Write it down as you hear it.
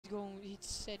going. He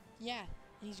said, yeah,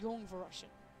 he's going for Russian.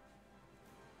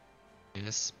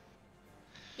 Yes.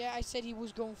 Yeah, I said he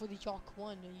was going for the Yacht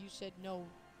 1, and you said no,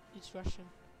 it's Russian.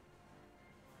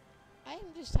 I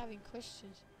am just having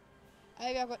questions.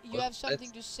 You have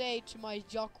something to say to my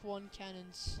Yacht 1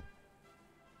 cannons.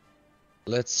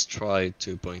 Let's try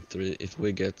 2.3. If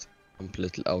we get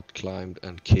completely outclimbed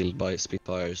and killed by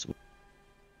Spitfires,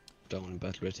 down in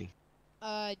battle rating.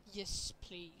 Yes,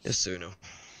 please. Yes, Uno.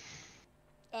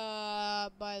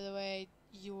 By the way,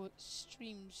 your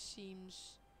stream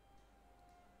seems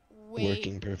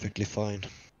Working perfectly fine.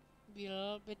 be a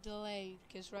little bit delayed,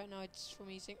 because right now it's for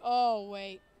me saying, oh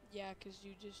wait, yeah, because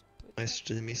you just put My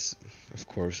stream is, of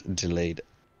course, delayed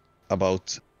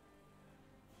about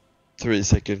 3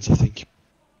 seconds, I think.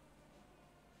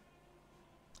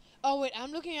 Oh wait,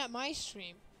 I'm looking at my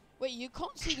stream. Wait, you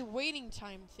can't see the waiting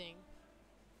time thing.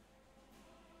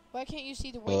 Why can't you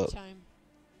see the wait time?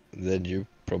 Then you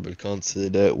probably can't see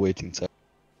the waiting time.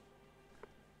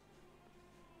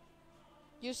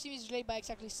 Your stream is delayed by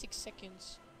exactly 6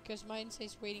 seconds. Because mine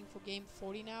says waiting for game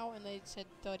 40 now, and it said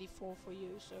 34 for you,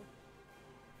 so.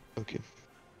 Okay.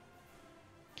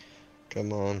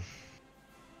 Come on.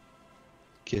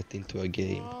 Get into a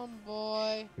game. Come on,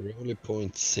 boy. You're only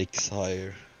 0.6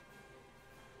 higher.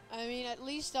 I mean, at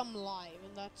least I'm live,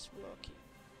 and that's working.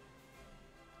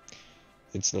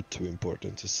 It's not too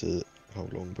important to see how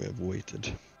long we have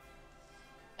waited.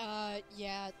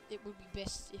 Yeah, it would be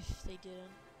best if they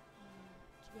didn't,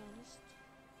 to be honest.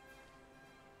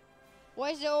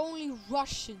 Why is there only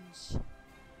Russians?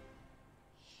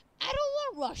 I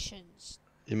don't want Russians!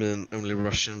 You mean only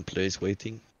Russian players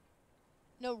waiting?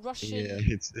 No, Russian. Yeah,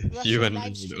 it's Russian you and live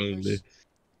me streamers. only.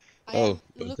 I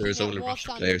but there's at only War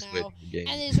Russian Thunder players now, waiting the game.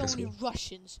 and there's as only well.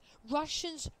 Russians.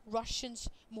 Russians,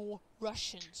 more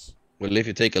Russians. Well, if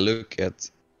you take a look at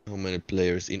how many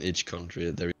players in each country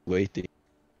there is waiting,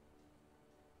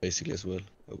 basically as well.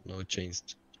 Oh, now it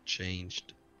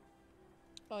changed.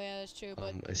 Oh yeah, that's true.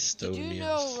 But Estonians. did you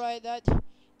know, right, that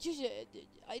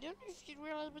I don't know if you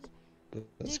realize, but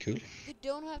That's cool. they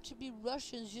don't have to be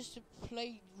Russians just to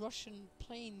play Russian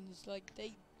planes. Like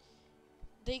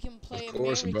they can play. Of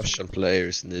course, American Russian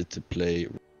players need to play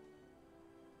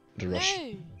the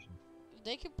Russian.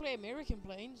 They can play American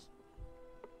planes.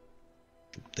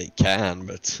 They can,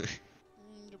 but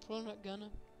They're probably not gonna.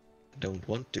 don't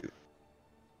want to.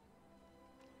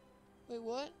 Wait,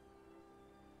 what?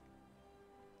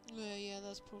 Yeah,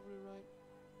 that's probably right.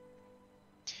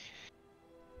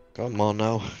 Come on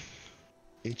now.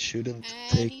 It shouldn't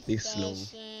take this long.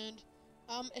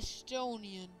 I'm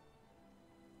Estonian.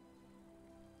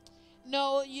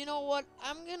 No, you know what?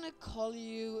 I'm gonna call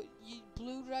you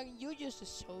Blue Dragon. You're just a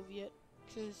Soviet,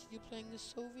 because you're playing the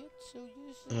Soviet. So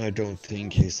you're. I don't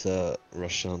think he's a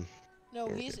Russian. No,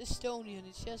 he's Estonian.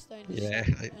 It's just that. Yeah,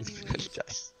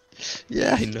 anyways.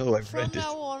 Yeah, I know. I've read From it.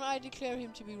 now on, I declare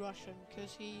him to be Russian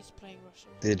because he's playing Russian.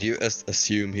 Did you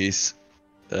assume he's?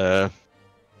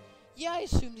 Yeah, I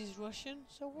assumed he's Russian.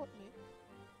 So what,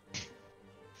 mate?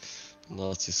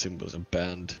 Nazi symbols are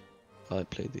banned. I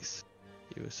play this.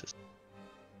 USS.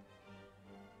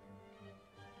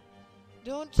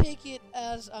 Don't take it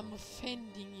as I'm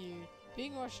offending you.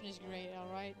 Being Russian is great,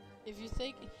 alright? If you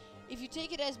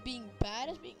take it as being bad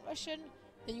as being Russian,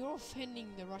 then you're offending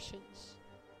the Russians.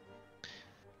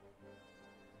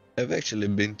 I've actually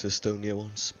been to Estonia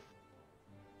once.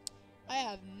 I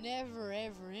have never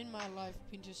ever in my life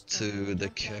been to Estonia. To the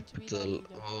capital.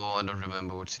 Oh, I don't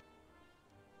remember what.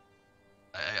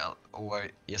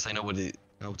 Yes, I know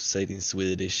how to say it in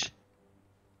Swedish.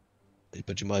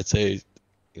 But you might say it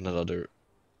in another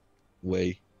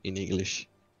way in English.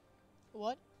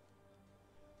 What?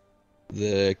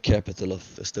 The capital of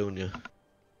Estonia.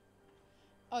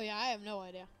 Oh yeah, I have no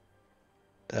idea.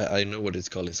 I know what it's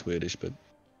called in Swedish, but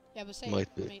yeah, but say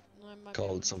might be mate. No, might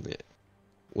called be something.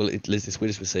 Well, at least in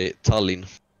Swedish we say Tallinn.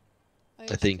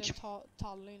 I think.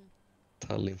 Tallinn.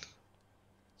 Tallinn.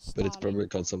 But it's probably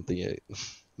called something.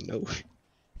 No.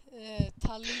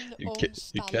 Tallinn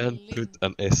You can't put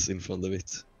an S in front of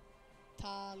it.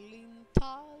 Tallinn,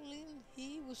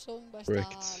 he was sung by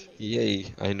Correct. Stalin. Yay,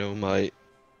 I know my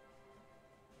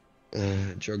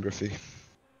geography.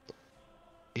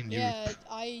 In Yeah, Europe.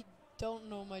 I don't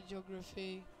know my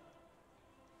geography.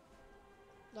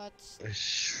 That's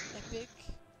epic.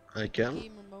 I can.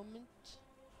 Gamer moment.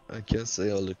 I can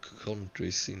say all the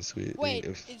countries in Sweden. Wait,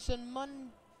 it's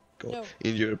on No.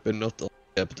 In Europe, but not all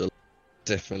the capital.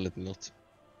 Definitely not.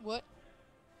 What?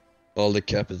 All the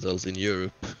capitals in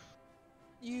Europe.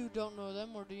 You don't know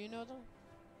them, or do you know them?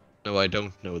 No, I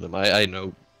don't know them. I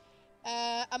know.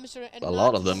 I'm sorry. A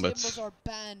lot of them, symbols but are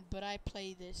banned, but I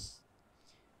play this.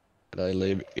 And I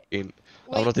live in. Wait,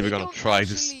 I'm not they even gonna don't try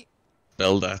to actually-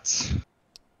 spell that.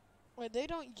 Wait, they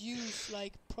don't use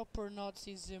like proper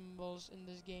Nazi symbols in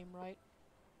this game, right?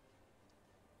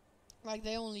 Like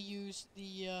they only use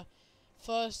the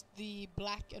first the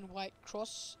black and white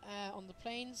cross on the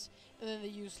planes, and then they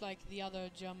use like the other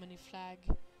Germany flag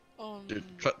on Dude,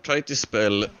 try to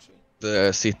spell country.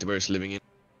 the city where it's living in.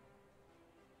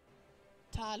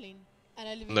 Tallinn, and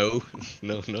I live in. No,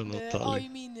 no, not Oh, Tallinn. you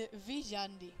mean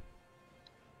Viljandi?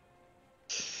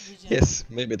 Yes,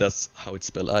 maybe that's how it's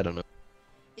spelled. I don't know.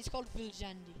 It's called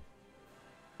Viljandi.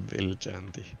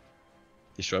 Viljandi.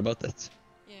 You sure about that?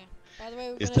 Yeah. By the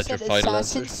way, we're Is gonna that your send final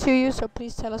answer? assassins to you, so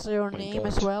please tell us your My name God.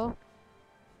 as well.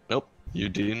 Nope, you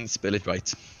didn't spell it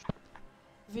right.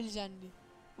 Viljandi.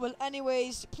 Well,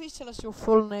 anyways, please tell us your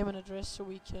full name and address so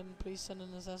we can please send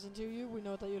an assassin to you. We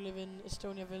know that you live in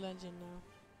Estonia Village now.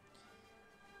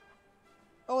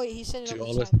 Oh wait, he said it You on the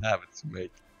always chat. have to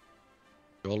make.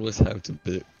 You always have to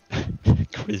be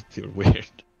creepy or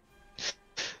weird.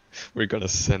 We're gonna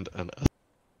send an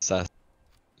assassin,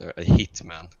 or a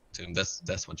hitman to him.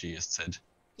 That's what you just said.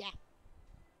 Yeah.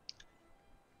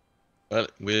 Well,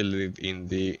 we live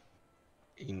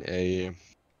in a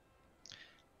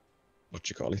what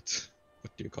you call it?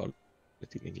 What do you call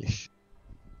it in English?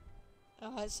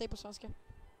 Säg på svenska.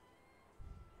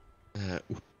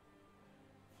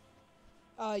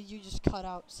 You just cut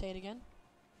out. Say it again.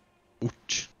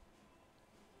 Ort.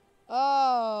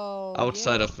 Oh.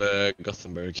 Outside yeah. of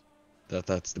Gothenburg.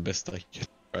 That's the best I can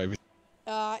describe it.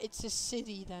 It's a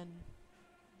city then,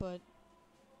 but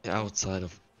Outside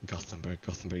of Gothenburg.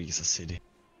 Gothenburg is a city.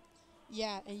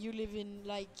 yeah, and you live in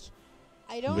like,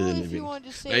 I don't We know if live you in- want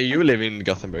to say. No, you live in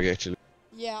Gothenburg actually.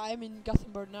 Yeah, I'm in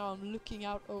Gothenburg now. I'm looking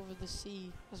out over the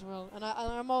sea as well, and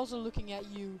I'm also looking at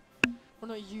you. Well,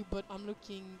 not you, but I'm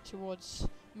looking towards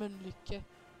Mölnlycke,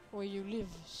 where you live.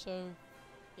 So,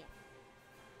 yeah.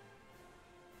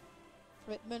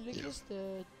 Right, Mölnlycke Yeah. is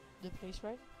the place,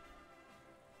 right?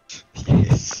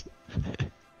 Yes.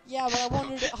 Yeah, but I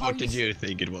wondered how What did s- you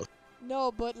think it was?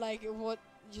 No, but like what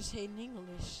you say in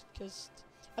English, because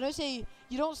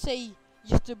you don't say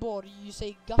Göteborg, you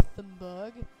say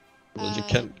Gothenburg. Well, you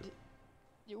can't.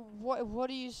 What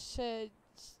do you say?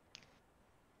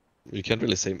 You can't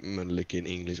really say Mölnlycke in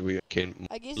English. We can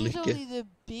I guess it's Lycke. only the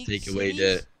big Take cities. away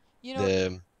the You know,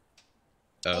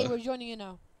 hey, we're joining you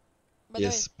now. By the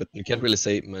yes, but you can't really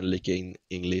say Mölnlycke in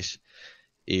English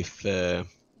if way,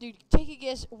 dude, take a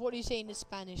guess. What do you say in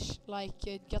Spanish? Like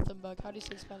Gothenburg. How do you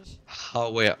say in Spanish?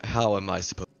 how am I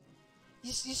supposed?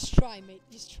 Just try, mate.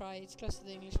 Just try. It's close to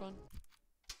the English one.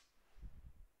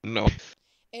 No,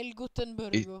 El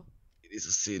Gutenbergo. it is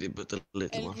a city, but a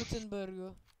little El one.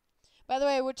 Gutenbergo. By the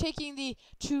way, we're taking the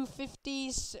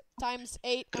 250s times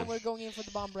 8 and we're going in for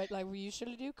the bomb break like we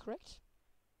usually do, correct?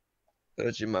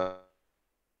 Ujima.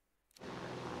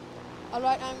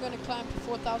 Alright, I'm gonna climb to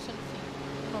 4,000 feet.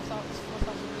 No,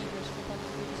 4,000 meters.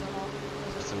 4,000 feet is a lot.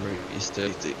 Gothenburg is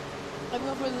the city. I'm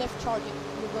going for the left target.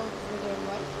 You're going for the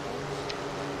right.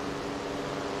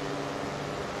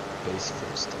 Base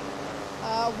first.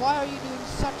 Why are you doing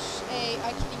such a...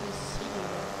 I can't even see you.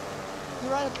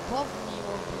 You're right above me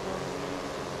or below me.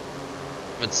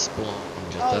 But spawn,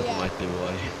 just Oh, that yeah. might be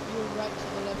why. You're right to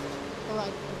the left. Or right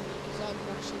of me, because I'm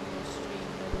watching your stream,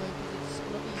 by the way, because it's a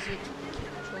lot easier to keep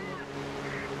control of.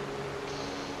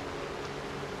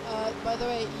 By the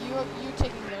way, you're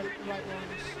taking the right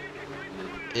ones.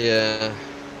 Yeah,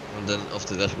 and then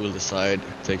after that we'll decide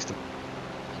who takes the.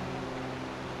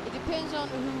 It depends on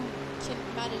who can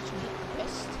manage to hit the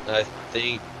best. I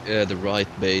think the right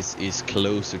base is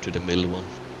closer to the middle one.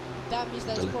 That means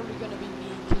that it's Tell it. probably gonna be me,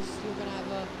 because you're gonna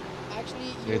have a...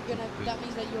 Actually, that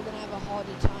means that you're gonna have a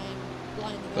harder time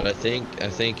lining up. But I with think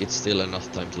them. it's still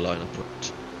enough time to line up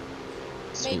right.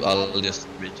 So Maybe, I don't I'll know. just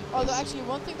read it. Although actually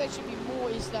one thing that should be more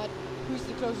is that who's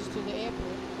the closest to the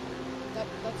airport.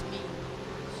 That's me.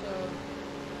 So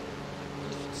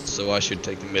you should So I should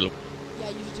take the middle. Yeah,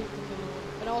 you should take the middle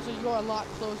one. And also you're a lot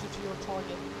closer to your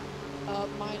target.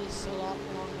 Mine is a lot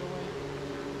longer away.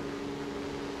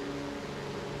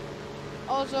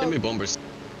 Also Enemy bombers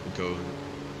go.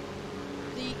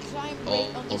 the climb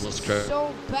rate on this is Almost correct.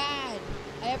 so bad.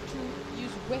 I have to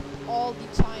use whip all the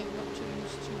time not to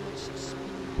lose too much speed.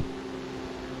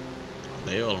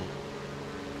 They all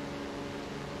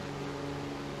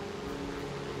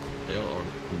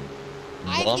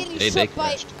I'm one. getting They shot by...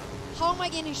 crashed. How am I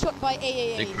getting shot by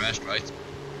AAA? They crashed, right?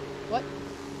 What?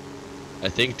 I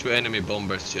think 2 enemy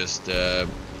bombers just Got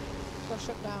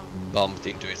shot down. bumped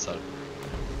into each other.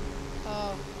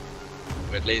 Oh.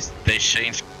 Or at least they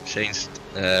changed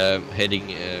heading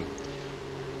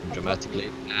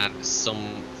dramatically, and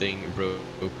something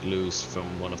broke loose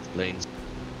from one of the planes.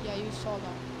 Yeah, you saw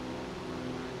that.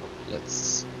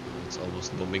 It's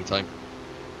almost bombing time.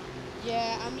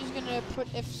 Yeah, I'm just gonna put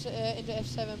into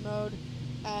F7 mode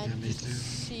and Yeah, just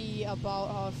see about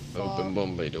how far Open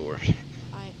bomb bay door.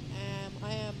 I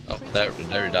am. Oh, Pretty there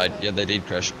far it died. away. Yeah, they did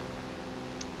crash.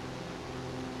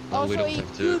 Now we Also, don't a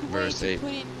have to good way verse to a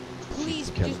put it. Please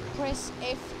caliber. just press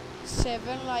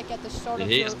F7 like at the start Did of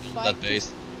he your just bomb fight. that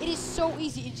base? It is so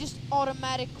easy. It just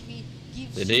automatically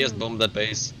gives Did you. he just bomb that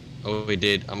base? Oh, he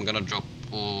did. I'm gonna drop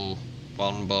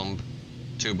one bomb,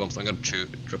 2 bombs. I'm gonna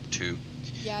drop 2.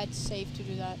 Yeah, it's safe to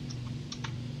do that.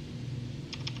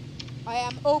 I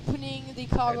am opening the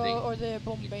cargo or the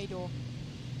bomb bay door.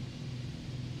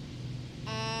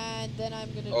 And then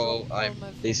I'm gonna drop all my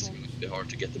this is bombs. gonna be hard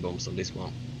to get the bombs on this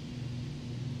one.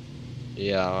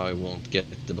 Yeah, I won't get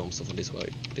the bombs off on this one.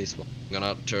 I'm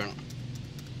gonna turn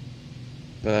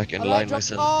back and line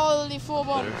myself. All the 4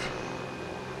 bombs.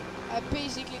 I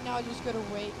basically now just gotta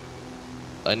wait.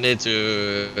 I need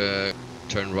to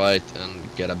turn right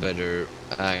and get a better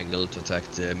angle to attack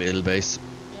the middle base.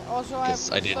 Yeah, also I've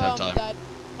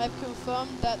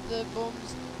confirmed that the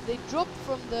bombs they drop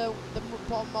from the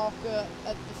bomb marker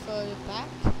at the further back.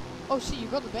 Oh, see, you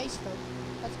got the base though.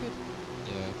 That's good.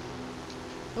 Yeah.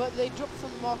 But they drop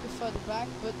from the marker further back,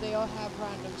 but they all have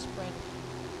random spread.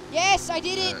 Yes, I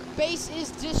did it! Base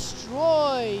is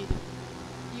destroyed!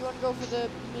 You want to go for the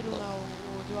middle now,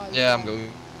 or do I? Yeah, I'm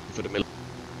going for the middle.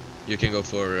 You can go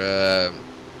for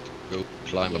go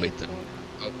climb a bit and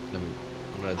I'm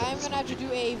gonna have to do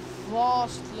a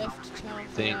vast left turn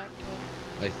for that.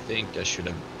 I think I should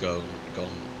have gone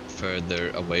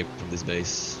further away from this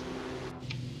base.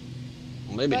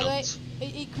 Maybe but not.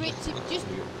 It creates it. Just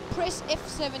press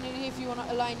F7 if you wanna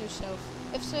align yourself.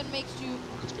 F7 makes you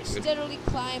steadily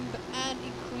climb and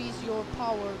increase your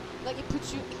power. Like it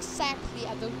puts you exactly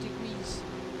at those degrees.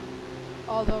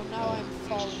 Although now I'm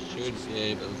falling. Should be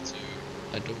able to.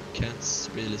 Can't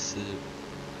really see.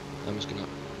 I'm just gonna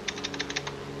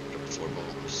drop 4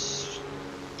 bombs.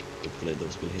 Hopefully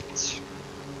those will hit.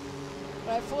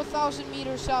 Right, 4,000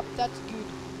 meters up. That's good.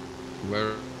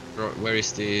 Where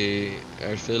is the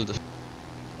airfield?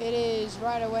 It is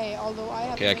right away. Although I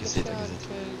have to make a turn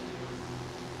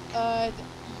because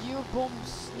your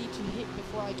bombs need to hit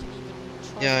before I can even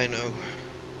try. Yeah, I know.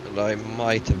 And I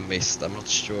might have missed. I'm not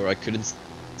sure. I couldn't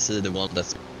see the one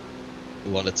that's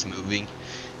moving,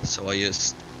 so I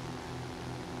just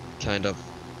kind of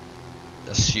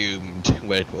assumed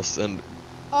where it was. And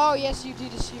oh yes, you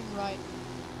did assume right.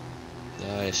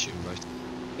 Yeah, I assumed right.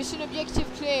 Mission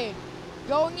objective clear.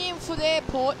 Going in for the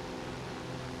airport.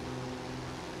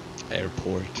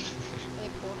 Airport.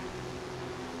 Airport.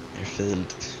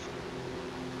 Airfield.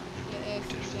 Yeah,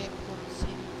 airfield, airport,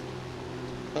 same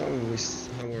thing.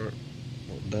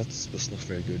 That was not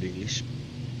very good English.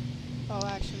 Oh,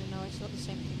 actually, no, it's not the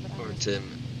same thing. But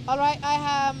Alright,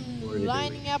 I am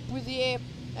lining up with the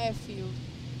airfield.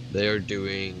 They are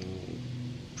doing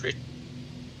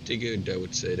pretty good, I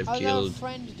would say. They've killed. How's our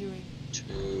friend doing?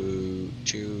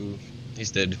 2.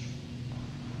 He's dead.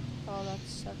 Oh, that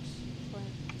sucks.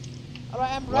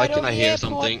 Alright, I'm right. Why can I hear airport.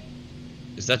 something?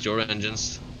 Is that your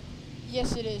engines?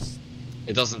 Yes, it is.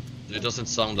 It doesn't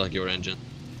sound like your engine.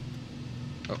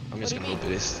 Oh, I'm just gonna hope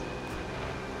it is.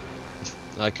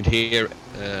 I could hear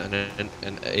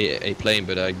a plane,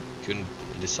 but I couldn't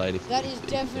decide if that is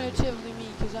definitively me,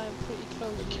 because I'm pretty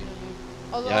close to you.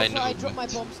 Although yeah, also I drop my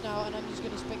bombs now, and I'm just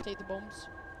gonna spectate the bombs.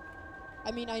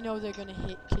 I mean, I know they're gonna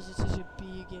hit because it's such a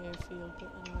big airfield, but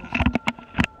anyways.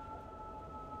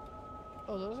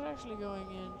 Oh, those are actually going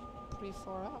in pretty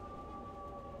far out.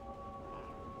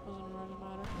 Doesn't really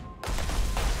matter.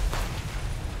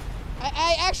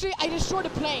 I destroyed a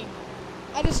plane.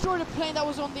 I destroyed a plane that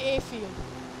was on the airfield.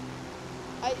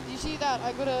 You see that?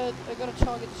 I got a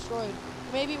target destroyed.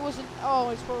 Maybe it wasn't. Oh,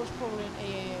 it was probably an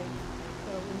AAA.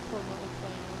 So it was probably not a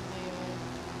plane. It was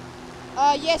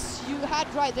an AAA. Yes, you had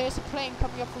right. There's a plane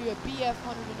coming up for you.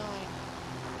 BF-109.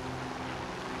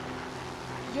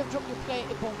 You have dropped your plane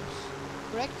bombs,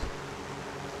 correct?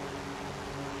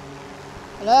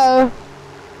 Hello.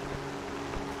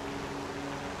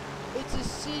 It's a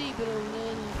city, but a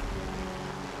little.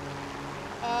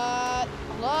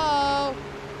 Hello.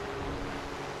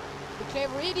 The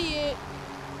clever idiot.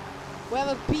 We have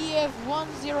a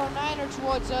BF-109er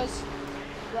towards us.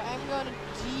 Right, I'm gonna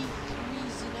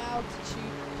decrease in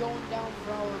altitude, going down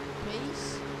for our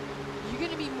base. You're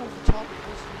gonna be moving top of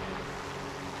this one.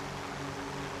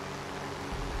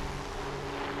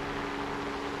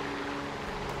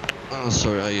 Oh,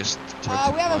 sorry, I just.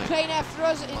 We have a plane after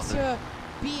us. It's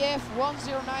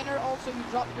BF-109er, also you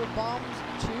dropped your bombs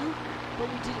too, but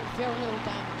we did very little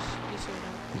damage. Yes or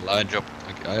no? Well,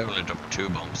 I only dropped 2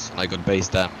 bombs, and I got base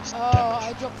damage. Oh,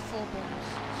 I dropped 4 bombs,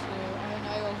 so and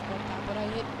I also got that, but I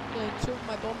hit 2 of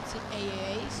my bombs hit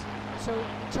AAs, so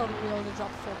in total we only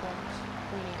dropped 4 bombs.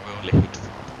 Really. We only hit 4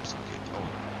 bombs. Okay. Oh,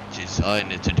 jeez, I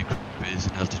need to decrease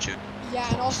in altitude. Yeah,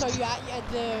 and also yeah,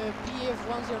 the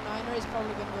BF-109er is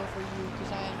probably gonna go for you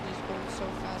because I am just going so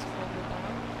fast further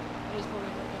down. It is probably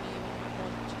not gonna even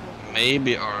want to go.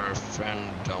 Maybe our friend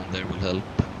down there will help.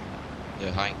 The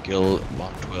Heinchel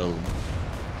 112.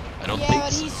 I don't think yeah,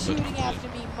 but so. he's shooting after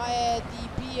me. My the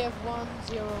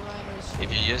BF-109er is shooting.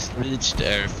 If you just reach the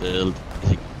airfield,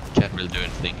 he can't really do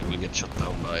anything. He will get shot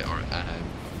down by our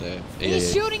the AAA.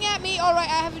 He's shooting at me. All right,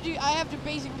 I have to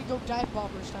basically go dive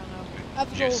bombers down now. I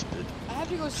have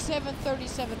to go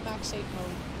 737 max 8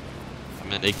 mode.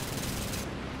 I mean,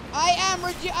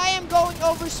 I am going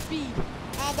over speed,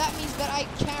 and that means that I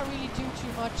can't really do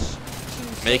too much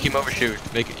to make him overshoot.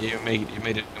 You made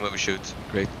him overshoot.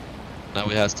 Great. Now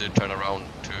he has to turn around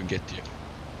to get you,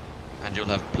 and you'll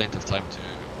have plenty of time to.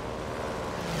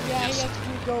 Yeah, he has to do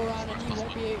a go around, and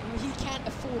he can't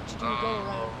afford to do a go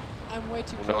around. I'm way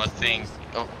too close. No, I think.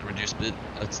 Oh, reduce speed.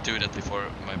 Let's do that before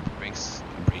my wings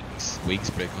break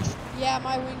off. Yeah,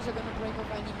 my wings are gonna break off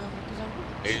any moment because I'm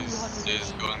 200.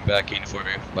 He's going back in for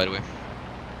you, by the way.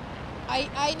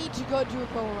 I need to go do a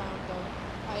go around though.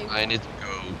 I need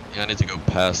to go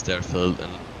past the airfield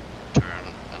and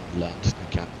turn and land. I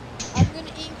can't. I'm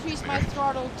gonna increase my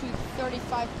throttle to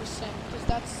 35% because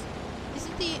that's.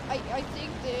 Isn't the I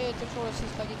think the tutorial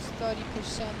says like it's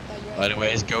 30% that you're. By the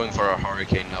way, he's going for a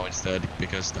hurricane now instead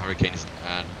because the hurricane is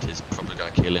and he's probably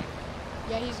gonna kill him.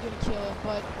 Yeah, he's gonna kill him,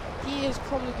 but he is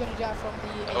probably gonna die from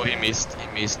the. Oh, he missed.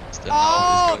 And now he's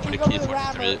going for the key 43.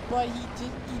 Rammer, but he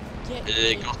didn't even get.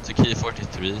 He got the key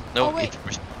 43. No, oh, wait. it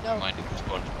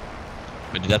respawned.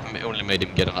 But that only made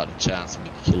him get another chance of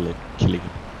killing him.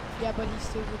 Yeah, but he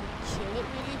still didn't kill it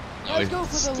really. No, Let's go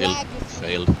for the lag.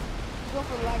 Failed. Let's go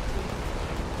for the lag.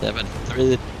 Yeah, but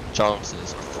 3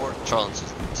 chances or 4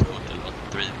 chances in total, not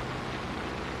 3.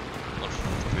 Not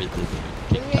 3 people.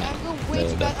 Anyway, I'm going way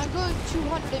too bad. I'm going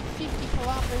 250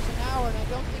 kilometers an hour, and I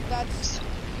don't think that's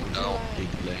good to land.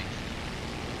 Big delay.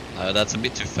 That's a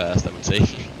bit too fast, I would say.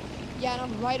 Yeah, and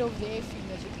I'm right over the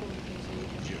airfield, as you probably can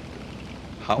see.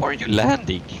 How are you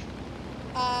landing?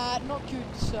 Not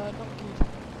good, sir, not good.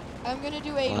 I'm gonna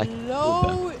do a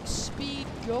low speed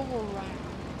go around.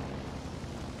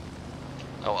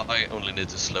 Oh, I only need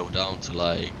to slow down to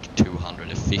like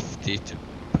 250 to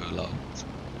pull out.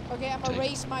 Okay, I'm gonna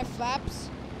raise my flaps.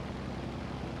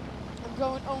 I'm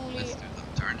going only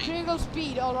critical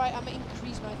speed. Alright, I'm gonna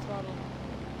increase my throttle.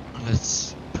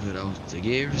 Let's put out the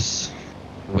gears.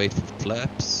 Wait for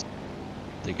flaps.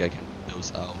 I think I can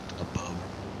nose out above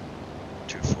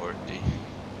 240.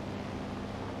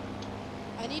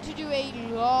 I need to do a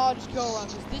large go around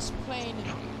because this plane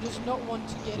does not want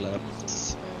to get easily.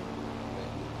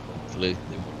 Hopefully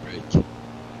they won't break.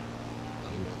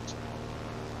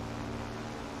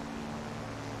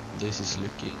 This is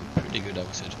looking pretty good, I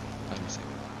would say.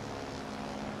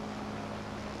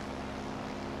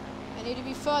 I need to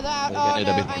be further out.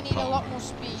 I need a lot more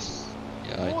speed.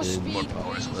 Yeah, more I need speed, more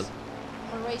power please. as well.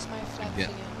 I'm gonna raise my flaps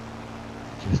again.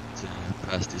 Just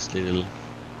past this little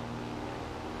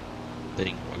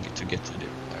thing to get to the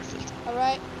airfield.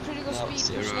 Alright, critical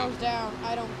speed, push nose down.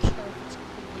 I don't care if it's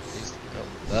critical.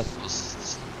 That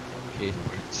was okay, it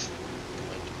worked.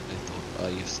 I thought I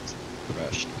just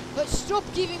crashed. But stop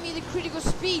giving me the critical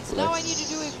speeds. Now I need to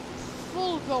do a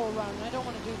full go around. I don't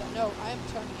want to do that. No, I am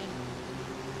turning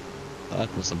in.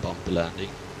 That was a bumpy landing.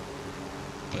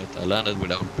 But I landed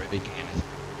without breaking anything.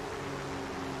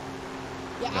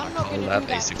 Yeah, I'm not gonna do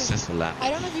that. A successful landing. I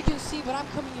don't know if you can see, but I'm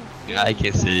coming in. Yeah, I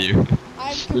can see you.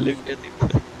 Look at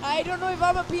him. I don't know if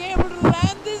I'm gonna be able to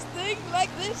land this thing like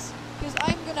this, because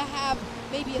I'm gonna have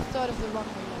maybe a third of the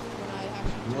runway left when I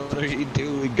actually. What are you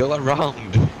doing? Go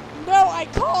around. No, I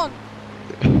can't.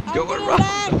 Go around.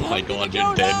 Land. Oh my god,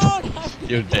 you're dead.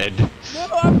 You're dead. No,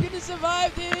 I'm gonna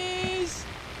survive this.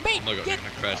 Mate, oh my god, get... I'm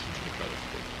gonna crash into the crowd.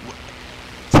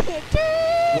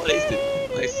 What is it?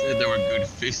 I said there were good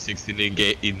physics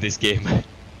in this game.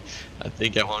 I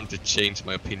think I want to change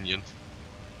my opinion.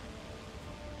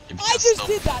 I just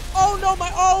did that. Oh no,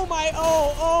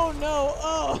 oh no,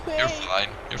 oh. Hey.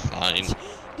 You're fine.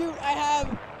 Dude, I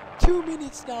have 2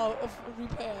 minutes now of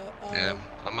repair. Yeah,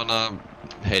 I'm gonna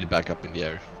head back up in the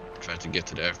air, try to get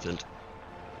to the airfield.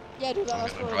 Yeah, dude, I'm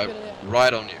that's gonna what drive I'm gonna do.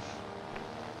 right on you.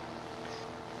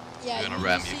 Yeah, I'm gonna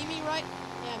ram you. See me, right?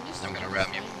 Yeah, I'm gonna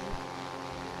ram you.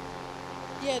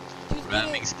 Yeah, just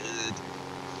ramming speed.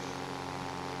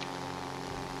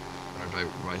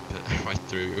 drive right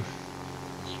through you.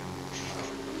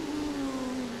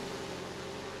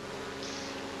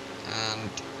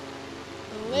 And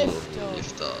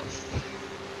lift off.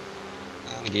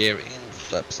 And gear in,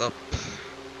 flaps up.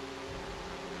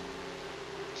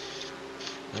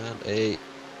 And a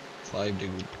 5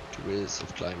 degrees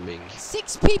of climbing.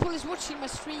 6 people is watching my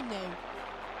stream now.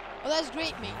 Oh, that's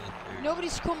great, mate.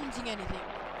 Nobody's commenting anything.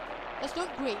 That's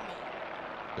not great,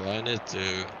 mate. Do I need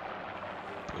to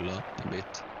pull up a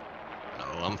bit? No,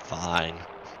 I'm fine.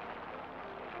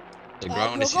 The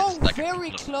ground is just like very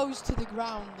close to the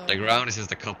ground, though. The ground is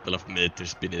just a couple of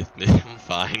meters beneath me. I'm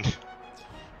fine.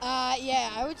 Yeah,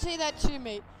 I would say that too,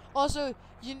 mate. Also,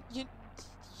 you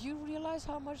realize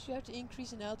how much you have to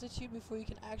increase in altitude before you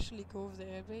can actually go over the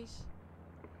airbase?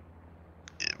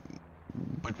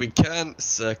 But we can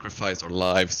sacrifice our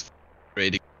lives for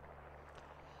trading.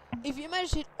 If you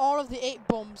manage to hit all of the 8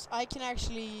 bombs, I can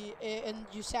actually, and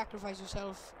you sacrifice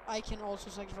yourself, I can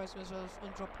also sacrifice myself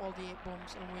and drop all the 8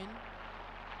 bombs and win.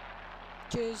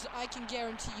 Because I can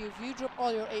guarantee you, if you drop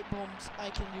all your 8 bombs, I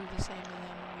can do the same and then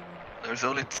we win. There's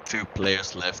only 2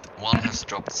 players left. One has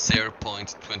dropped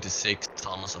 0.26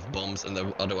 tons of bombs and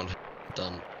the other one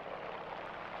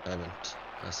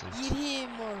hasn't. Hit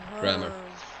him or her. Grammar.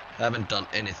 Haven't done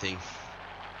anything.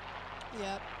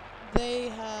 Yeah, they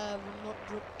have not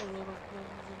dropped a lot of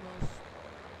bombs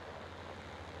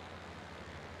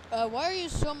on us. Why are you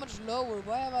so much lower?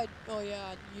 Why have I... Oh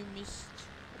yeah, you missed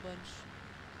a bunch.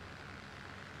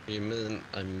 You mean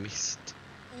I missed?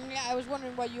 Yeah, I was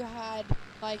wondering why you had...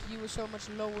 Like, you were so much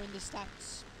lower in the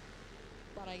stats.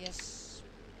 But I guess...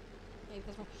 Maybe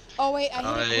that's wrong. Oh wait, I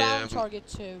hit a ground target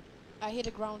too. I hit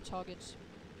a ground target.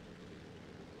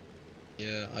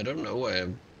 Yeah, I don't know why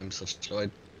I'm so slow.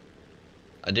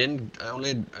 I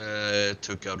only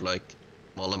took out like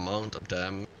small amount of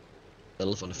damage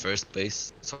on the first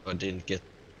base, so I didn't get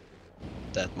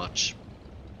that much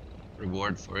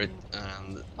reward for it.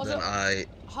 And also, then I...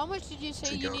 How much did you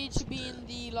say you need to be in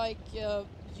the like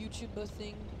YouTuber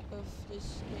thing of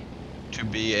this game? To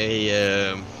be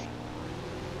a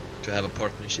to have a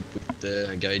partnership with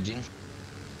Gaijin.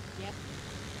 Yep.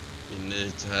 You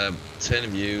need to have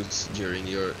 10 views during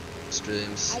your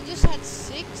streams. I just had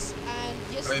 6,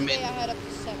 and yesterday I had up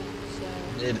to 7. So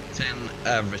need 10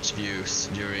 average views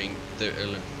during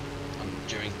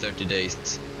 30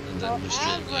 days, and then you stream.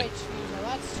 Average views,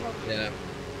 that's tough. Yeah,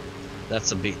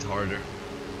 that's a bit harder.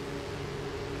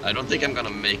 I don't think I'm gonna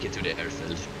make it to the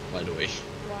airfield, by the way.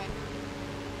 Why?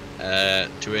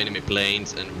 2 enemy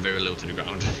planes and very low to the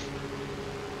ground.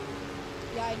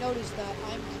 Yeah, I noticed that.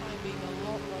 I'm climbing a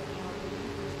lot right now.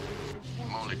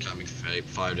 I'm only climbing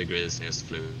 5 degrees and just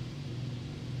flew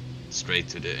straight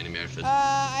to the enemy airfield.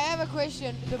 I have a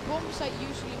question. The bomb site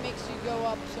usually makes you go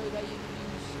up so that you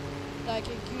use like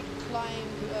a good climb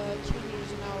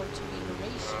kilometers an hour to be in a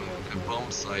race here. The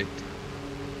bomb site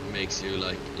makes you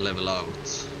like level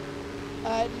out.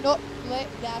 Not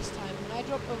last time. When I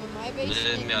dropped over my base.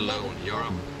 Leave me alone. You're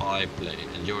a biplane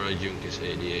and you're a Junkers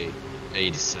 88,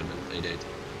 87, 88.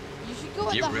 You should go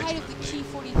at the height of the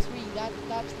T-43.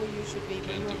 That's where you should be.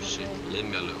 Can't do shit. Leave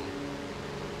me alone.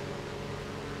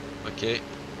 Okay,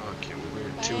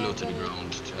 we're too low to the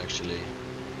ground to actually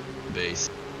base.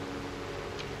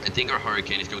 I think our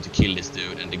Hurricane is going to kill this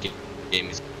dude and the game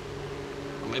is...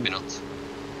 Or maybe not.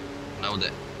 Now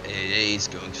the AA is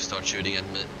going to start shooting at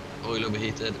me. Oil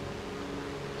overheated.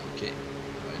 Okay,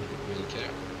 I don't really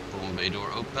care. Bomb bay door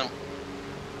open.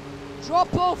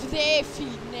 Drop off the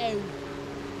airfield now!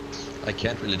 I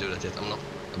can't really do that yet, I'm not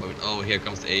about... Oh, here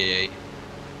comes the AAA.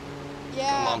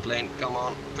 Yeah. Come on plane, come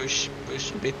on, push a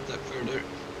bit further.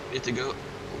 Need to go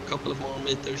a couple of more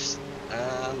meters.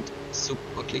 And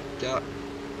super klicka.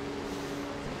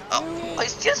 Oh,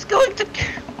 it's just going to...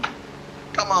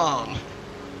 Come on!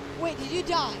 Wait, did you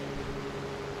die?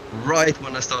 Right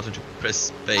when I started to press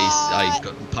space, I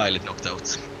got pilot knocked out.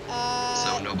 So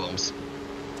no bombs.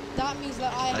 That means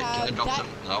that Can I drop them?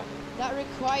 No. That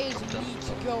requires me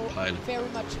to go pilot. very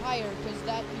much higher, because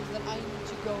that means that I need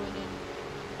to go in an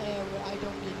area where I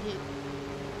don't get hit.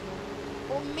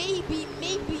 Or maybe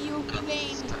your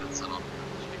plane...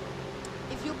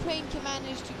 If your plane can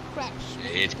manage to crash...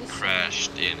 It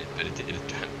crashed in it, but it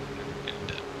didn't.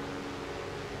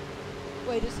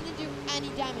 Wait, doesn't it do any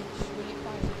damage when it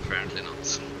crashes? Apparently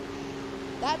not.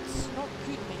 That's not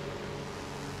good, mate.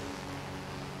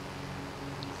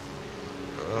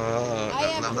 I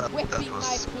am whipping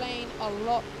my plane a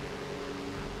lot.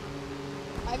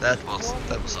 That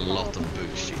was a lot of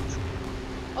bullshit.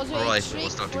 Also, right, a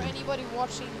trick for anybody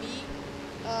watching me,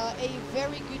 a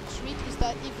very good trick is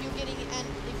that if you're getting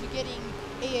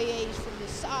AAAs from the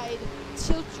side,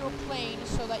 tilt your plane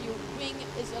so that your wing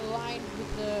is aligned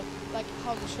with the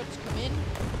how the shots come in,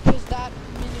 because that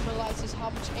minimalizes how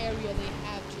much area they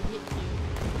have to hit you.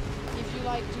 If you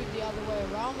do it the other way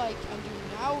around, like I'm doing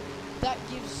now, that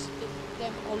gives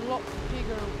them a lot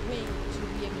bigger wing to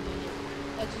be able to hit.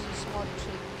 That's just a smart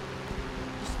trick.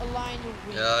 Just align your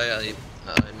wing. Yeah,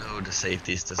 I know the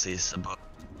safety distance is about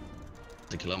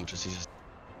the kilometers. It's just,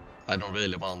 I don't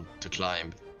really want to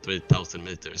climb 3,000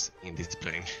 meters in this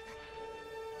plane.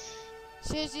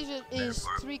 Seriously, it is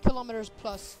 3 kilometers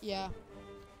plus, yeah.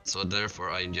 So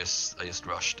therefore I just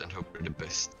rushed and hoped for the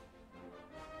best.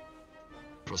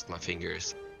 Crossed my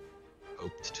fingers,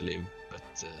 hoped to live, but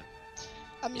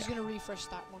I'm just gonna refresh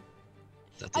that one.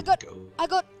 That I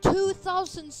got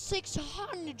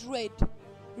 2,600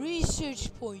 research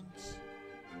points.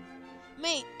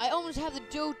 Mate, I almost have the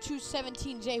DOUGH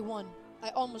 217J1.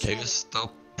 I almost Can have you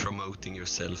stop promoting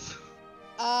yourself?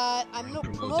 I'm not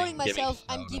promoting myself,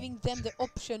 I'm giving them the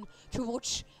option to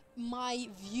watch my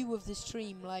view of the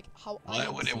stream, like how Why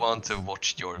would they want to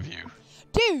watch your view?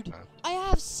 Dude, I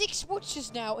have 6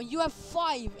 watches now and you have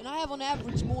 5, and I have on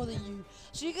average more than you.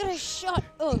 So you gotta shut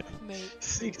up, mate.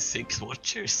 Six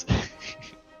watchers.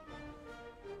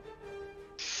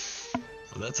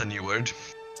 Well, that's a new word.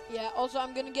 Yeah, also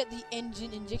I'm gonna get the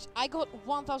engine injection. I got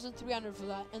 1,300 for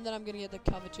that, and then I'm gonna get the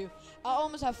cover too. I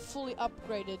almost have fully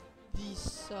upgraded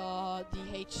these, the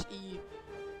HE,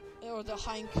 or the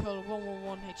Heinchel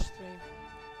 111H3.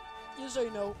 Just so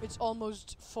you know, it's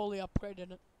almost fully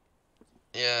upgraded.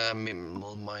 Yeah, I mean,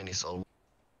 well, mine is all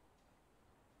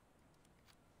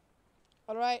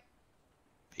Alright.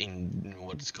 in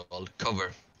what it's called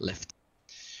cover left.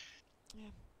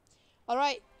 Yeah.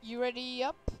 Alright, you ready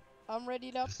up? I'm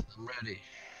ready up. Yes, I'm ready.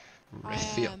 I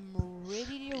am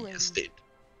ready to Yes, race. dude.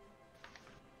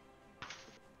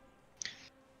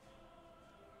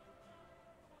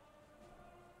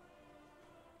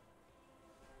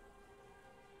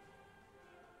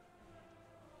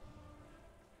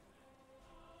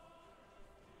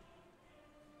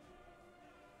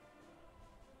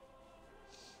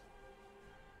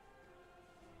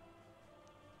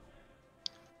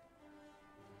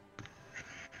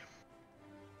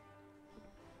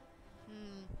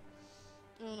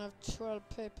 I don't have 12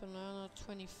 paper now, I have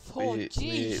 24.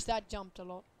 Jeez, that jumped a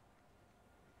lot.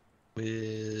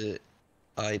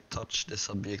 I touched the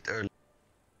subject earlier.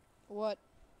 What?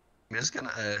 I'm just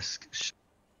gonna ask.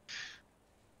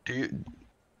 Did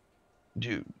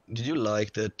you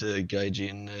like that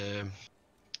Gaijin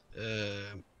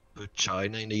put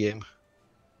China in the game?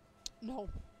 No.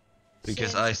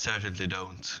 Because I certainly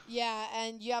don't. Yeah,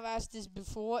 and you have asked this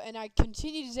before, and I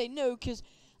continue to say no, because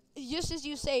just as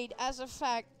you said, as a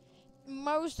fact,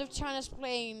 most of China's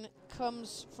plane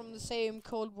comes from the same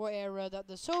Cold War era that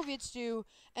the Soviets do,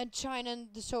 and China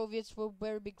and the Soviets were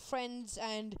very big friends,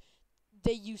 and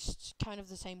they used kind of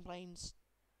the same planes.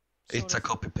 It's a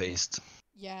copy-paste.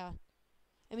 Yeah.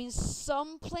 I mean,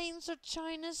 some planes are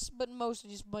China's, but most are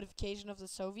just modification of the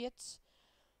Soviets.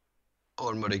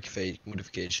 Or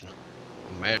modification.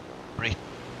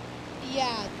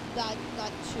 Yeah, that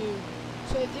too.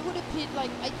 So if they would have put,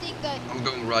 like, I think that... I'm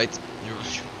going right,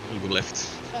 you'll go left.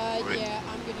 Right. Yeah,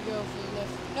 I'm gonna go for the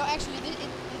left. No, actually,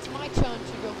 it's my turn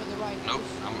to go for the right. No,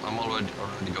 I'm already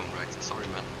going right. Sorry,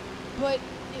 man. But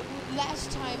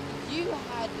last time you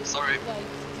had... Sorry. Like,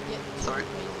 to get... Sorry.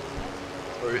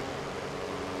 Sorry.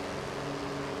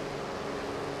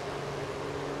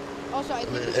 Also, I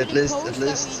think at least.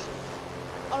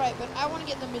 Alright, but I want to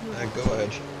get the middle one. Go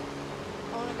ahead.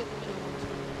 I want to get the middle one.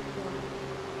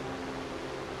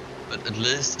 But at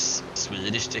least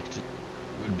Swedish tech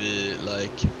would be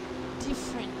like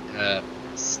different.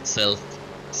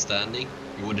 Self-standing.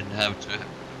 You wouldn't have to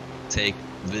take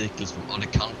vehicles from other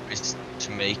countries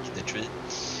to make the tree. I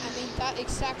mean, that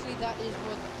is what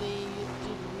they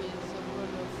did with a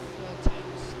lot of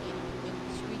tanks in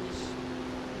Swedish.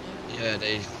 You know?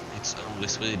 Yeah, it's only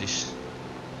Swedish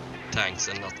tanks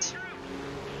and not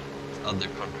other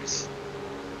countries'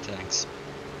 tanks.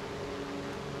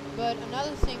 But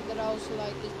another thing that I also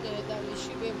like is that we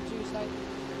should be able to do is, like,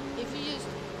 if you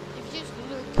just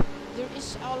look, there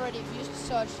is already, if you just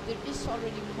search, there is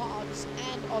already mods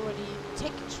and already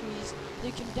tech trees that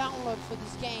you can download for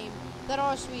this game that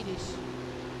are Swedish.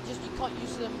 Just you can't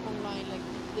use them online, like.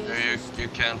 You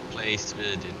can't play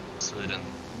Sweden.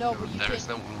 No, but there is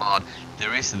no mod.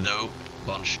 There is though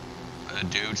bunch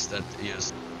dudes that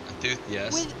use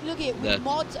enthusiasts. With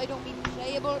mods, I don't mean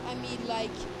playable. I mean,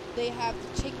 like, they have the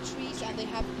tech trees and they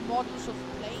have models of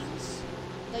planes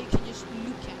that you can just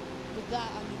look at. With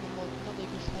that, I mean the mod, not they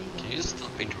can play them. Can you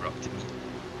stop interrupting me?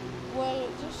 Well,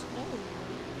 just no.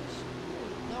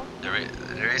 No.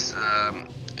 There is a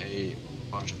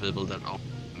bunch of people that are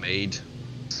made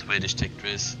Swedish tech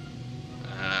trees.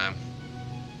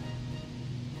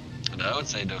 And I would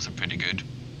say those are pretty good.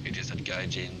 It is that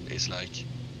Gaijin is like,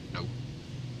 no.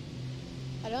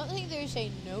 I don't think there's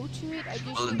a no to it. I just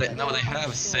Well, think they that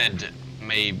have said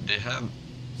maybe they have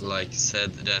like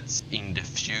said that in the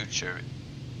future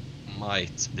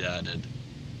might be added,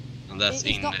 and that's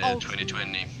in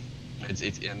 2020.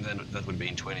 And then that would be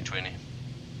in 2020.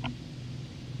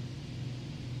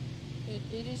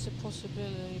 It is a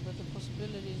possibility, but the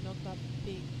possibility is not that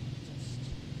big.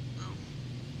 No.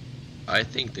 I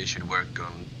think they should work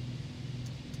on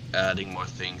adding more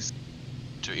things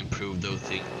to improve those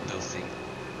things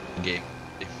game,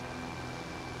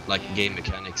 like game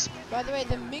mechanics. By the way,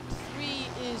 the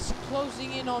MiG-3 is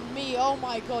closing in on me. Oh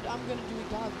my god, I'm gonna do a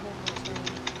dive one more time.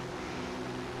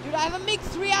 Dude, I have a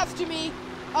MiG-3 after me.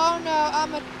 Oh no,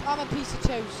 I'm a piece of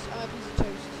toast. I'm a piece of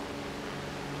toast.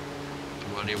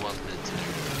 What do you want me to do?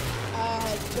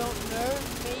 I don't know.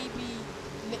 Maybe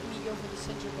let me go for the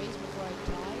center base before I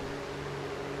die.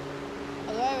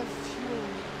 Although I have a fuel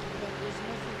leak, but there's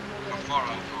nothing more that How far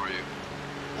out are you?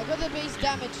 I got the base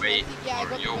damage. I think, yeah, I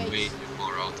got the You're way base. too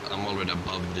far out. I'm already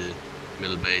above the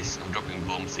middle base. I'm dropping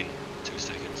bombs in 2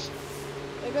 seconds.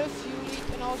 I got a fuel leak,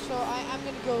 and also I'm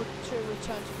gonna go to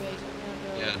return to base. I'm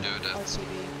gonna go do that.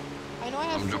 RTB. I know I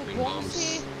have full bombs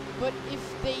here, but if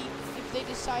they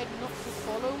decide not to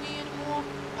follow me anymore,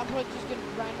 I'm probably just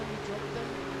gonna randomly drop them,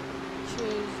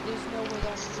 because there's no way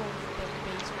that I'm going for that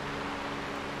base.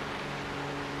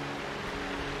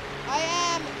 I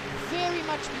am very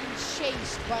much being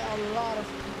chased by a lot of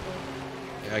people.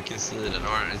 Yeah, I can see that.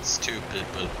 Or it's 2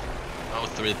 people. No,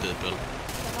 3 people.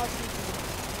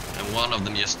 And one of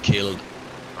them just killed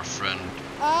our friend.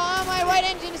 My right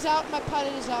engine is out, my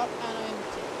pilot is out, and I'm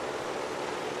dead.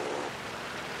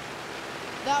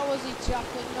 That was a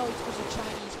Japanese, no, it was a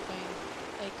Chinese plane.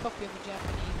 A copy of a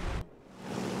Japanese one.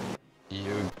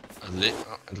 You,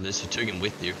 at least you took him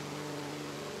with you.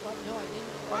 What? No, I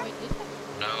didn't. Oh, I did.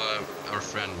 No, our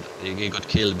friend, he got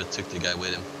killed but took the guy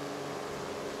with him.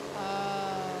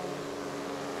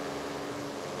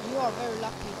 You are very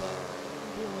lucky, but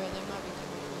beware, there might be too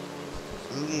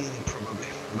much. Probably.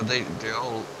 But they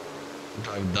all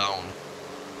dive down.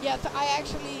 Yeah, I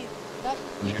actually...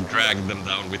 You dragged them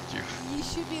down with you. You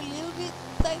should be a little bit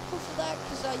thankful for that,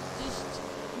 because I just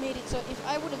made it so if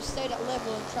I would have stayed at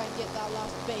level and tried and get that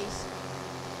last base,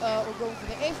 or going for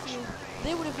the airfield,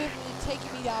 they would have definitely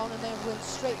taken me down and then went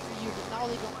straight for you, but now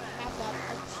they don't have that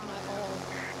option at all.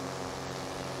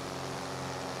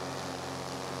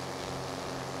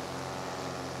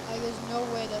 Like, there's no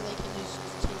way that they can just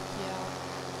take you out.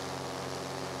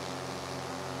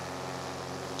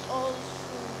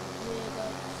 Also, yeah,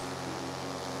 that's...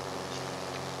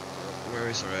 Where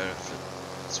is our airfield?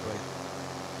 That's right.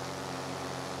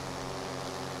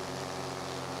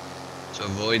 To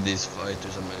avoid these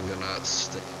fighters, I'm gonna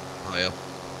stay high up.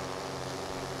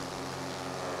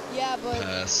 Yeah, but...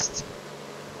 Past.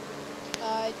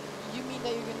 You mean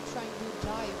that you're gonna try and do a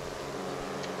dive?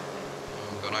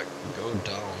 I'm gonna go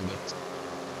down, but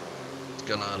I'm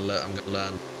gonna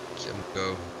land and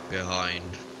go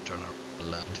behind, turn around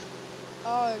and land.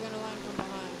 Oh, you're gonna land from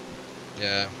behind.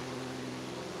 Yeah.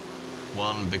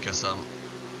 1, because I'm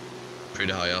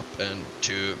pretty high up, and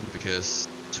 2, because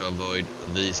to avoid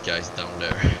these guys down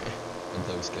there. And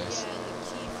those guys. Yeah, the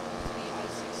T-43,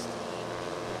 I-16,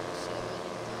 D-7, and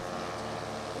D-15.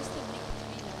 What's the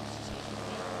MiG-3 that was chasing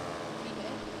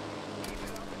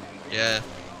me? Yeah.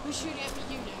 Who's shooting at me?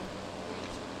 You now.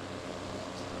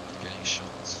 Getting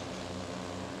shots.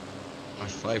 I'm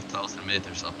 5,000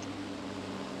 meters up.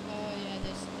 Yeah,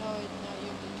 there's no, you're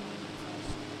doing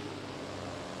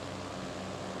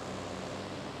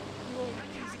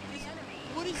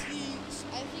what is the,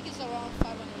 I think it's around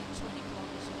 520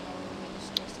 kilometers an hour when the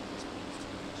stress of this place.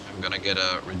 I'm gonna get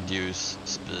a reduced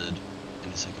speed in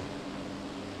a second.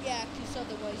 Yeah, because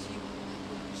otherwise you wouldn't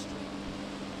go straight.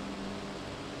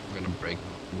 I'm gonna break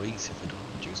my wings if I don't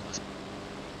reduce my speed.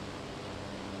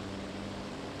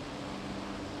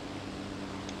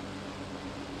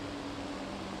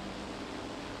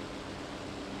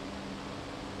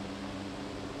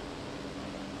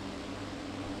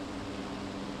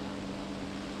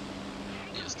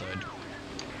 Died.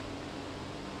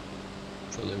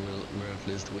 Probably we're at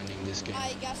least winning this game.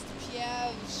 I guess the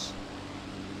Piers.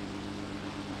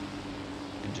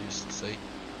 You just say.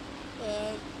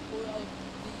 Well, the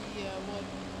one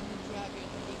Blue Dragon.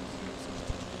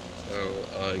 Oh,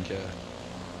 I get.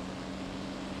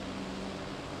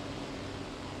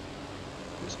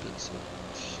 speed so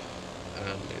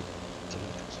and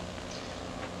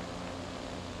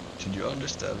did you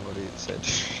understand what he said?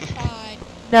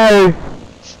 No.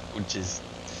 Which is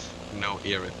no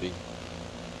everything.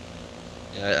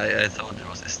 Yeah, I thought it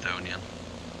was Estonian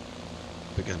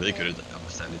because they couldn't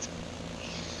understand it.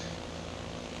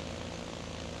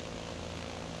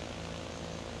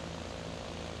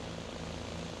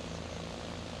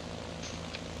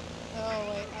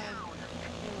 Oh wait,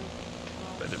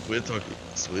 But if we're talking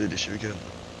Swedish, we can.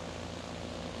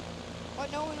 Oh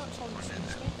no, we're not talking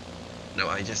Swedish, mate. No,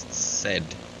 I just said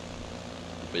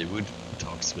we would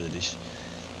talk Swedish.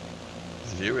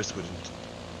 The viewers wouldn't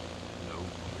know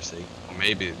what we're saying. Or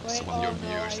maybe some of your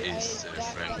viewers is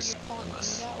friends from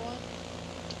us. That one.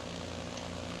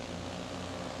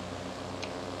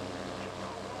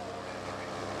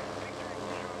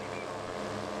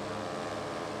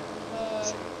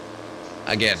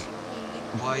 Again,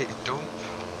 why don't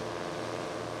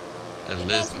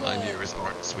unless my viewers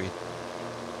aren't sweet,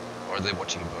 or are they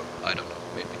watching both? I don't know,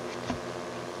 maybe. I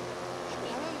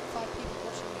have 5 people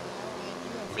watching me now, and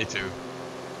you have Me too.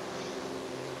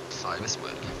 5 as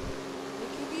well. They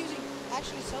could be using.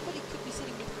 Actually, somebody could be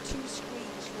sitting with 2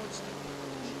 screens watching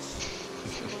each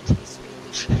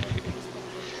screen.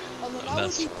 Although that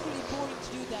would be pretty boring to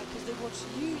do that because they watch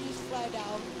you just fly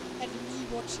down and me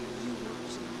watching you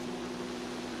watching.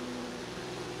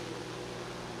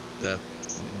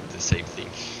 That's the same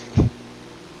thing.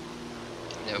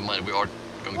 Never mind, we are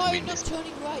going to win this.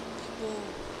 Turning right?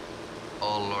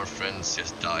 All our friends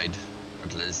just died, or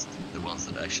at least the ones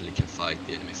that actually can fight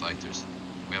the enemy fighters.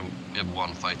 We have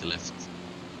 1 fighter left.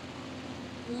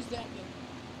 Who's that guy?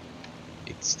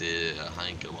 It's the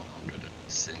Heinchel 100 that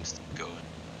seems to go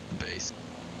in the base.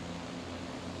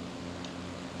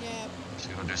 Yeah. So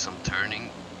we're gonna do some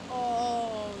turning.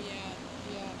 Oh yeah.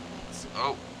 That's it.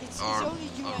 Oh, it's our only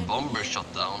you and bomber him.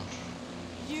 shot down.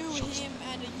 Him,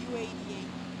 and a U-88.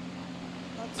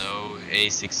 No,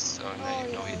 A6. Oh,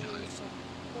 no, he died.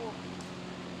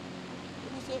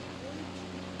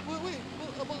 Wait,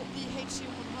 what about the H-6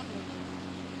 100?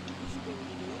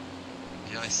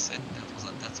 Yeah, I said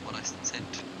that's what I said. No,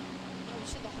 you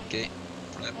said the Heinchel. Okay,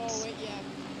 flaps. Oh wait,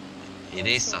 yeah. It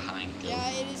is a Heinchel.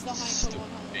 Yeah, it is the Heinchel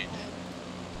 100.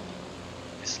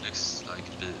 This looks like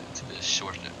to be a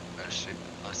short version.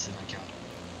 I see I can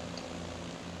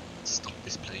stop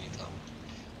this plane down.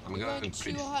 I'm going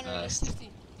pretty fast.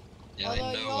 Yeah,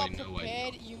 although I know.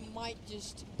 Prepared, you might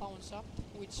just bounce up,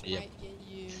 which might get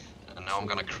you. And now I'm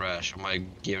gonna crash. Or my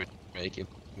gear break it.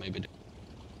 Maybe.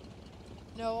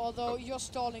 No, although you're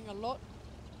stalling a lot.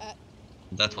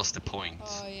 That was the point.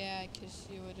 Oh yeah, because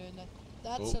you were doing that.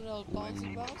 That's a little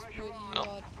bouncy bounce, but you are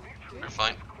good. We're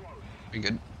fine. We're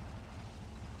good.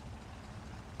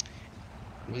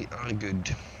 We are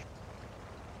good.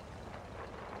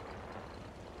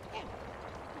 Yeah.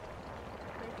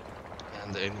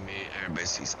 And the enemy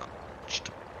airbase is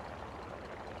untouched.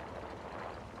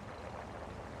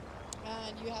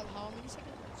 And you have how many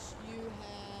seconds? You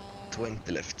have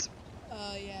 20 left.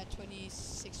 Yeah,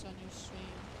 26 on your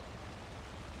stream.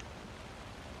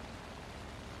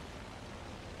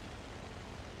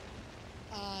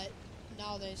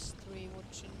 Now there's 3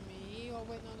 watching me. Oh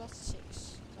wait, no, that's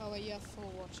 6. Oh wait, you have 4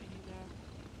 watching you now.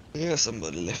 Yeah,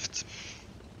 somebody left.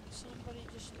 Somebody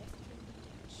just left.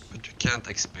 But you can't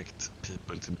expect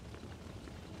people to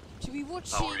be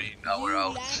watching you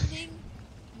landing?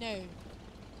 No. You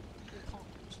can't.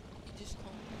 You just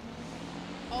can't.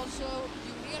 Also,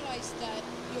 you realize that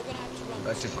you're gonna have to run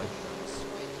back to fight.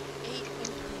 Right? 8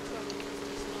 MP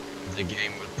 250 The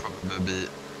game will probably be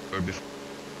or before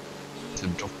to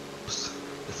drop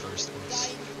the first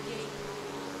ones.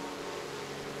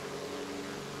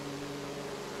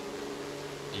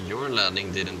 Your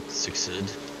landing didn't succeed.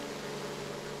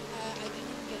 I didn't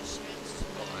even get a chance to.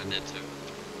 Oh, I did too.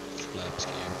 Flaps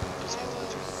game.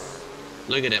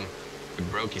 Look at him. He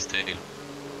broke his tail.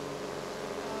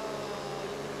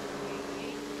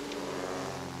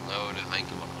 No, the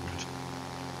Heinchel 100.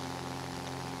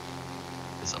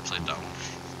 It's upside down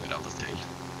without the tail.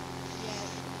 Yeah,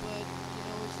 but you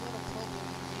know it's not a problem.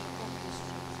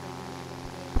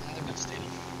 Yeah, but still.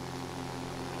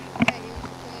 Yeah, he was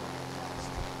playing fast.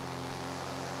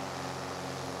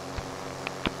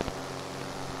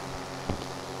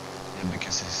 Yeah,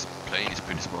 because his plane is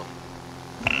pretty small.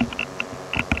 I'm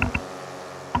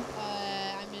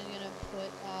just gonna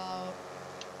put out.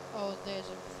 Oh, there's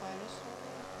a fire.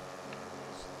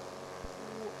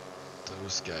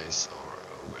 Those guys are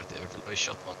over at the airfield. I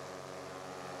shot one.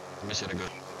 I'm just gonna go.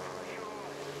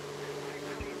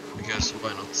 Because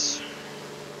why not?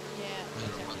 Yeah. I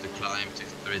don't want to climb to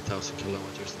 3,000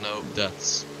 kilometers. No,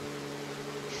 that's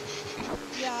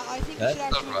Yeah, I think you should That's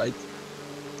actually. not right.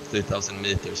 3,000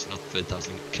 meters, not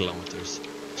 3,000 kilometers.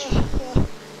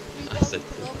 3,000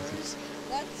 kilometers.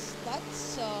 That's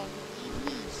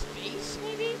space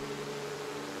maybe.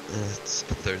 It's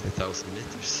 30,000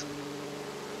 meters.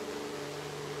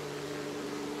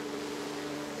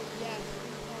 Yeah.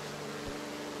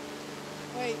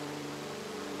 Wait.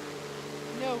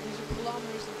 No, because a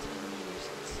kilometer is in 10 meters.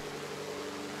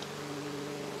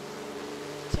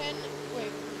 It's 10.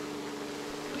 Wait.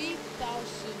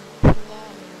 3,000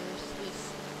 kilometers is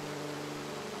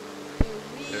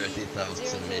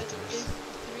 30,000 meters. Is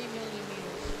 3 million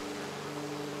meters.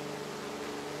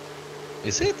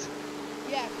 Is it?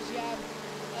 Yeah, because you have.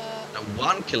 No,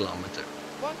 1 kilometer.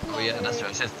 1 kilometer. Oh yeah, that's right.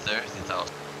 I said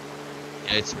 30,000.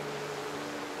 Yeah, it's.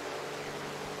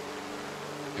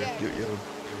 Yeah, You're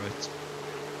right.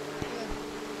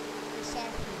 Yeah,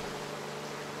 exactly.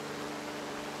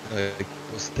 I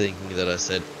was thinking that I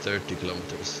said 30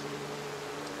 kilometers.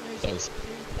 No, you said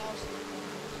 3,000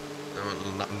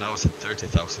 kilometers. No, now I said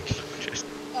 30,000 kilometers.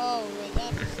 Oh, wait,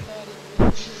 that is 30.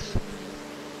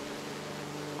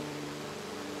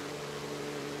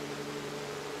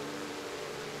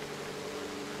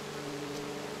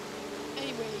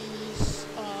 Anyways,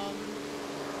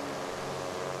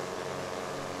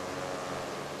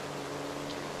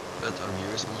 But our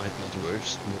viewers might not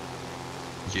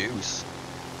use.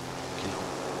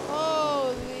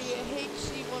 Oh, the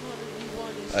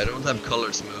HC100V1 is. I don't have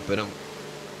colors, move, but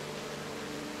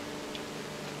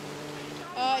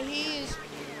he is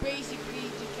basically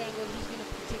declaring that he's gonna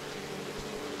protect you from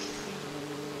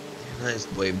the nice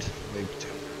waved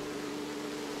too.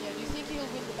 Yeah, do you think he'll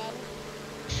win the battle?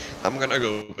 I'm gonna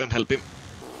go and help him.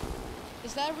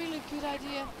 Is that a really good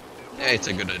idea? Yeah, it's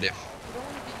a good idea. You don't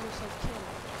want to get yourself killed.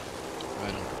 I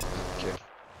don't care.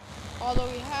 Although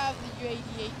we have the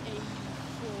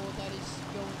U-88A4 that is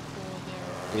going for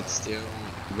their. It's still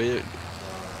weird.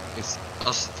 It's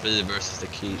us three versus the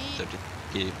key 30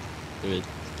 key 3. The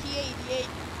key 88.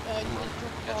 He just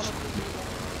dropped all of the.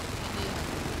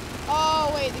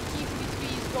 Oh wait, the key 43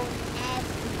 is going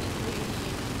after the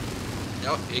U-88.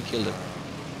 Yeah, he killed it.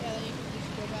 Yeah, then you can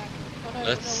just go back. Oh, no,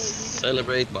 Let's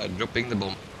celebrate by dropping the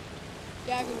bomb.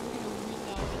 Yeah, because we're gonna win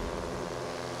now.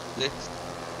 Let's.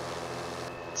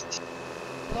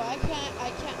 Well, I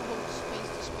can't hold space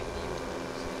to spin the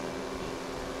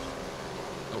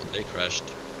Oh, they crashed.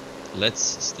 Let's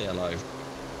stay alive.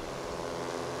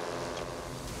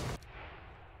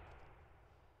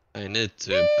 I need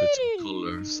to put some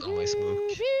colors on my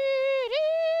smoke.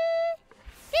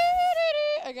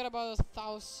 I got about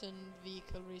 1,000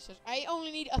 vehicle research. I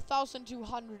only need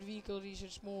 1,200 vehicle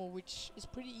research more, which is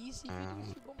pretty easy if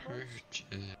you do Purchase.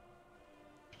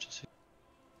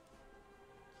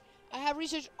 I have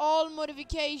researched all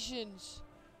modifications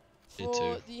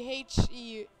for the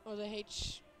HE or the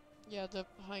H, yeah, the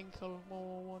Heinchel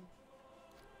 111.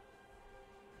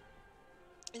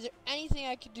 Is there anything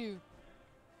I could do?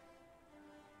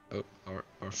 Oh,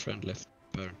 our friend left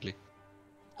apparently.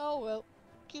 Oh well,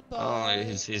 goodbye. Oh,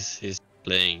 he's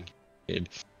playing. He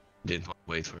didn't want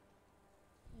to wait for it.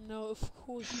 No, of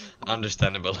course.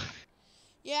 Understandable.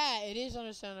 Yeah, it is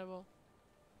understandable.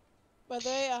 By the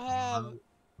way, I have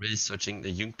researching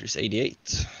the Junkers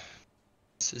 88.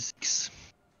 H-6.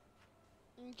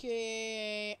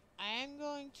 Okay, I am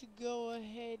going to go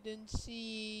ahead and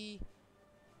see.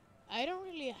 I don't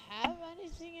really have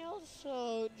anything else,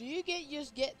 so do you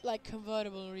just get like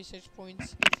convertible research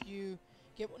points if you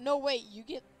get? No, wait, you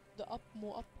get the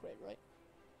more upgrade, right?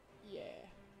 Yeah.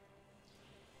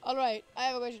 All right, I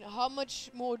have a question. How much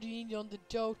more do you need on the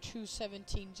DOUGH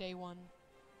 217J1?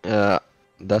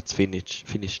 That's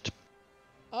finished.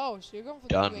 Oh, so you're going for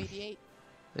Done. the 288.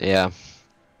 Yeah.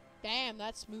 Damn,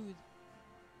 that's smooth.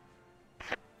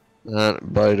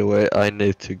 By the way, I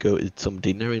need to go eat some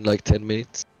dinner in like 10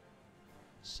 minutes.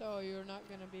 So you're not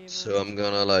gonna be able. So I'm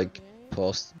gonna like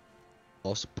pause.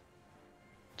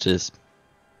 Just.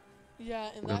 Yeah,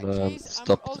 in I'm that gonna case,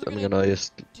 stop. I'm gonna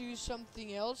just do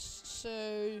something else.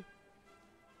 So.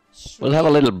 We'll have a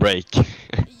little break.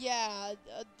 Yeah,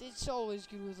 it's always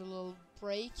good with a little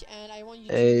break, and I want you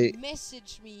to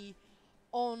message me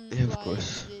on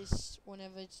this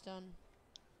whenever it's done.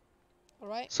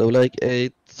 Alright? So like a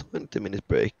 20-minute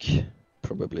break,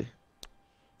 probably.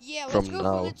 Yeah, let's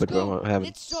go.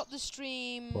 Let's drop the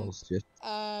stream. 20.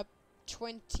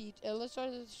 Let's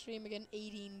start the stream again.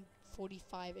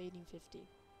 18:45, 18:50.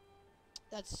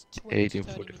 That's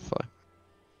 18:45.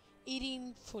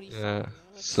 18:45. Yeah.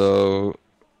 So.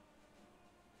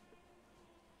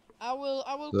 I will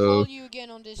call you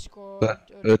again on Discord.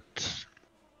 But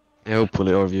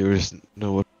hopefully our viewers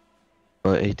know what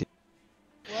 18.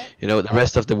 What? You know, the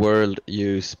rest of the world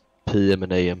use PM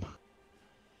and AM.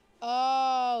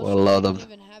 Oh, Well, so a they lot don't of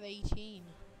even have 18.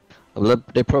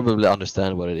 they probably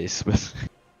understand what it is, but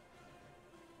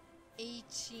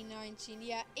 18, 19,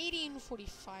 yeah,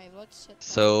 18:45. Let's set that.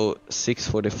 so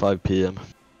 6:45 PM.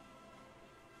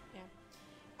 Yeah,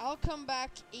 I'll come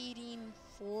back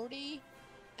 18:40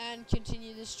 and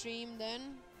continue the stream then.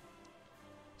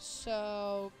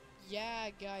 So yeah,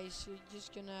 guys, we're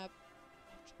just gonna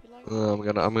be like.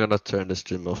 I'm gonna turn the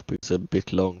stream off because it's a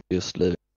bit long. Just leave.